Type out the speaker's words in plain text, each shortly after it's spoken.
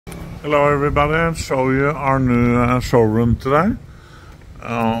Hello everybody, I'll show you our new showroom today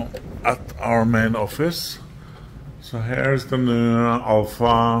at our main office. So here's the new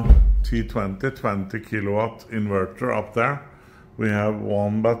Alpha T20 20 kilowatt inverter up there. We have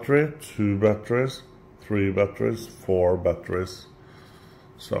 1 battery, 2 batteries, 3 batteries, 4 batteries.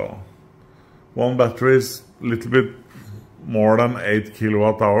 So 1 battery is a little bit more than 8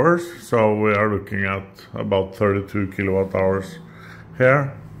 kilowatt hours, so we are looking at about 32 kilowatt hours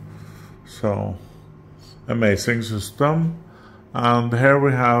here. So amazing system. And here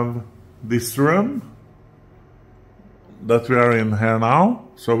we have this room that we are in here now.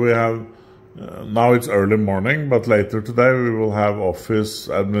 So we have now it's early morning, but later today we will have office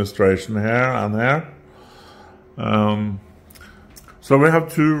administration here and here. So we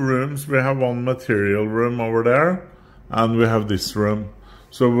have 2 rooms. We have 1 material room over there, and we have this room.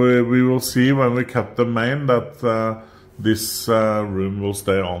 So we will see when we cut the main that this room will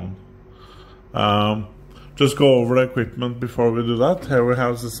stay on. Just go over the equipment before we do that. Here we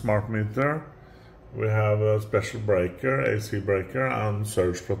have the smart meter. We have a special breaker, AC breaker, and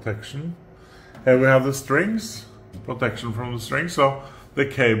surge protection. Here we have the strings, protection from the strings. So the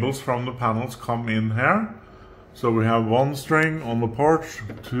cables from the panels come in here. So we have 1 string on the porch,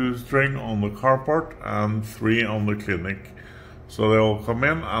 2 string on the carport, and 3 on the clinic. So they all come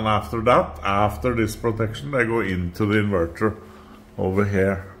in, and after that, after this protection, they go into the inverter over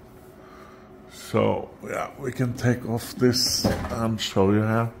here. So yeah, we can take off this and show you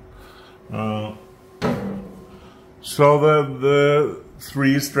here. So the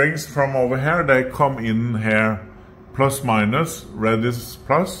 3 strings from over here, they come in here, plus minus. Red is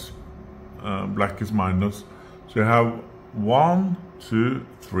plus, black is minus. So you have 1, 2,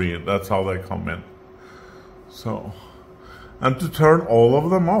 3. That's how they come in. So, and to turn all of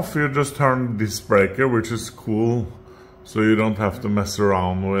them off, you just turn this breaker, which is cool. So you don't have to mess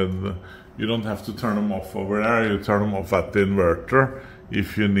around with. You don't have to turn them off over there. You turn them off at the inverter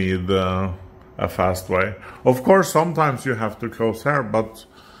if you need a fast way. Of course, sometimes you have to close here, but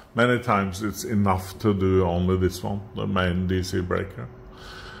many times it's enough to do only this one, the main DC breaker.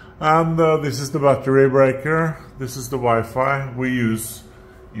 And this is the battery breaker. This is the Wi-Fi. We use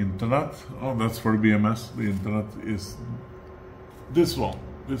internet. Oh, that's for BMS. The internet is this one.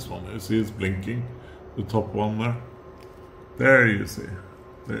 This one. You see it's blinking. The top one there. There you see.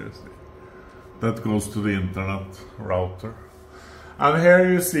 There you see. That goes to the internet router. And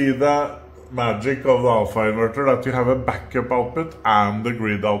here you see the magic of the Alpha inverter, that you have a backup output and the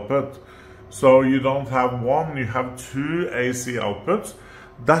grid output. So you don't have 1, you have 2 AC outputs.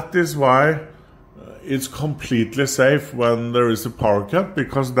 That is why it's completely safe when there is a power cut,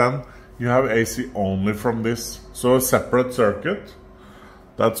 because then you have AC only from this. So a separate circuit.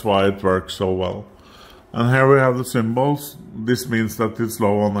 That's why it works so well. And here we have the symbols. This means that it's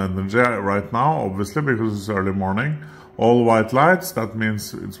low on energy right now, obviously, because it's early morning. All white lights, that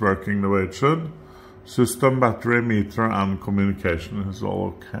means it's working the way it should. System, battery, meter, and communication is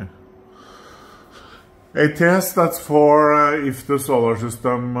all okay. ATS, that's for if the solar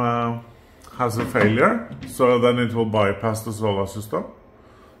system has a failure, so then it will bypass the solar system.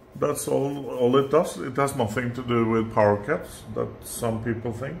 That's all it does. It has nothing to do with power cuts, that some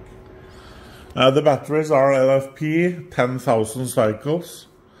people think. The batteries are LFP, 10,000 cycles.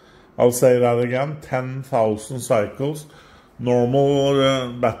 I'll say that again, 10,000 cycles.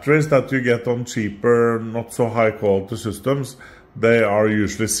 Normal batteries that you get on cheaper, not so high quality systems, they are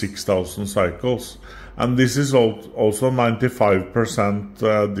usually 6,000 cycles. And this is also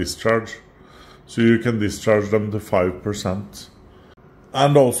 95% discharge. So you can discharge them to 5%.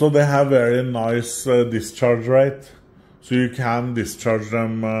 And also they have very nice discharge rate. So you can discharge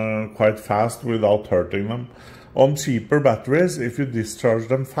them quite fast without hurting them. On cheaper batteries, if you discharge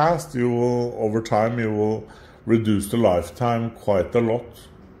them fast, you will, over time, you will reduce the lifetime quite a lot.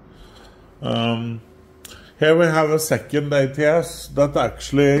 Here we have a second ATS that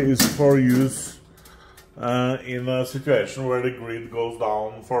actually is for use in a situation where the grid goes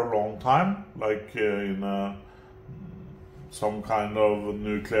down for a long time, like in some kind of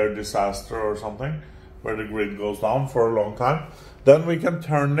nuclear disaster or something, where the grid goes down for a long time. Then we can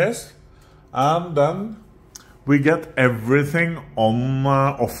turn this, and then we get everything on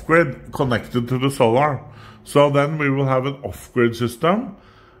off-grid connected to the solar. So then we will have an off-grid system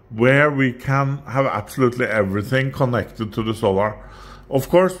where we can have absolutely everything connected to the solar. Of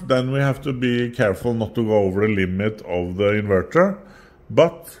course, then we have to be careful not to go over the limit of the inverter.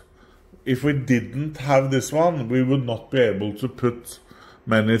 But if we didn't have this one, we would not be able to put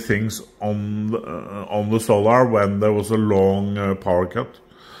many things on the solar when there was a long power cut.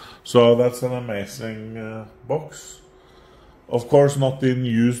 So that's an amazing box. Of course, not in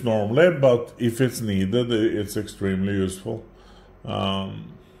use normally, but if it's needed, it's extremely useful.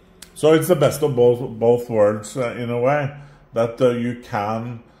 So it's the best of both worlds in a way, that you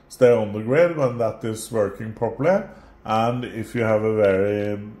can stay on the grid when that is working properly, and if you have a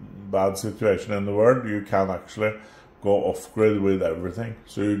very bad situation in the world, you can actually go off grid with everything.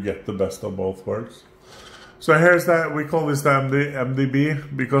 So you get the best of both worlds. So here's that, we call this the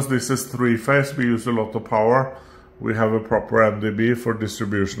MDB because this is three-phase. We use a lot of power. We have a proper MDB for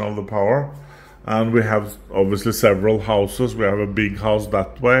distribution of the power. And we have obviously several houses. We have a big house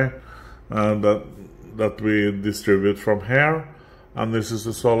that way, that we distribute from here. And this is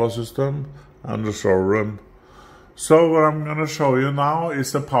the solar system and the showroom. So what I'm going to show you now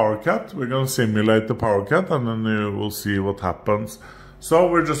is the power cut. We're going to simulate the power cut, and then you will see what happens. So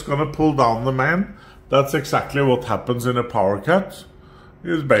we're just going to pull down the main. That's exactly what happens in a power cut.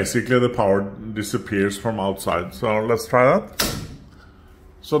 It's basically the power disappears from outside. So let's try that.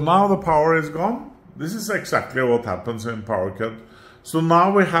 So now the power is gone. This is exactly what happens in power cut. So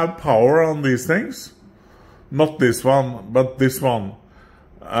now we have power on these things. Not this one, but this one.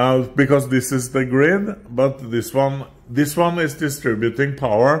 Because this is the grid, but this one is distributing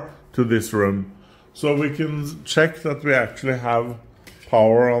power to this room. So we can check that we actually have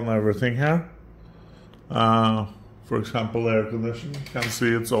power on everything here. For example, the air condition, you can see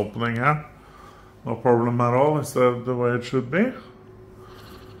it's opening here. No problem at all, it's the way it should be.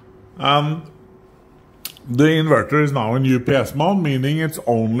 The inverter is now in UPS mode, meaning it's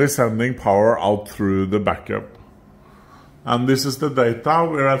only sending power out through the backup. And this is the data,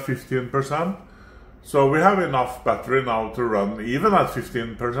 we're at 15%. So we have enough battery now to run, even at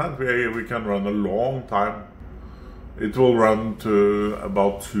 15%, we can run a long time. It will run to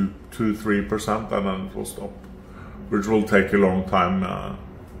about 2-3% and then it will stop, which will take a long time.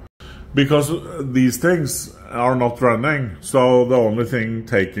 Because these things are not running, so the only thing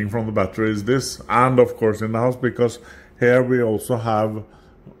taking from the battery is this, and of course in the house, because here we also have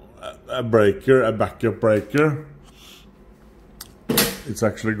a breaker, a backup breaker. It's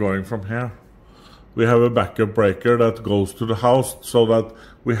actually going from here. We have a backup breaker that goes to the house so that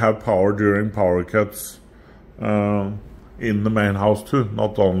we have power during power cuts in the main house too,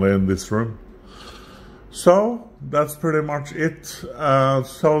 not only in this room. So that's pretty much it.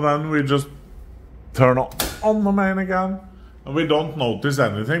 So then we just turn on the main again, and we don't notice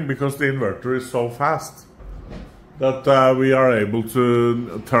anything because the inverter is so fast that we are able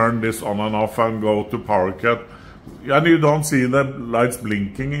to turn this on and off and go to power cut. And you don't see the lights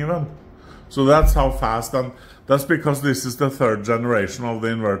blinking even. So that's how fast, and that's because this is the third generation of the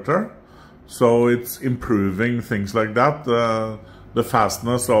inverter. So it's improving things like that, the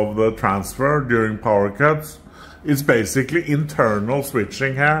fastness of the transfer during power cuts. It's basically internal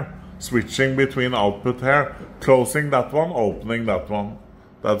switching here, switching between output here, closing that one, opening that one.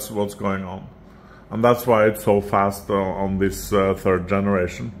 That's what's going on. And that's why it's so fast on this third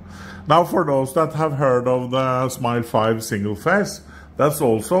generation. Now for those that have heard of the Smile 5 single phase, that's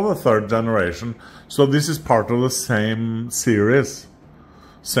also the third generation. So this is part of the same series,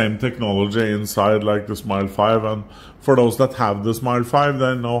 same technology inside like the Smile 5. And for those that have the Smile 5,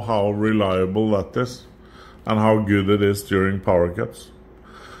 they know how reliable that is and how good it is during power cuts.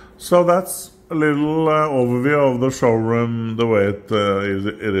 So that's a little overview of the showroom, the way it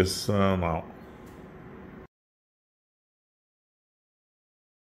is now.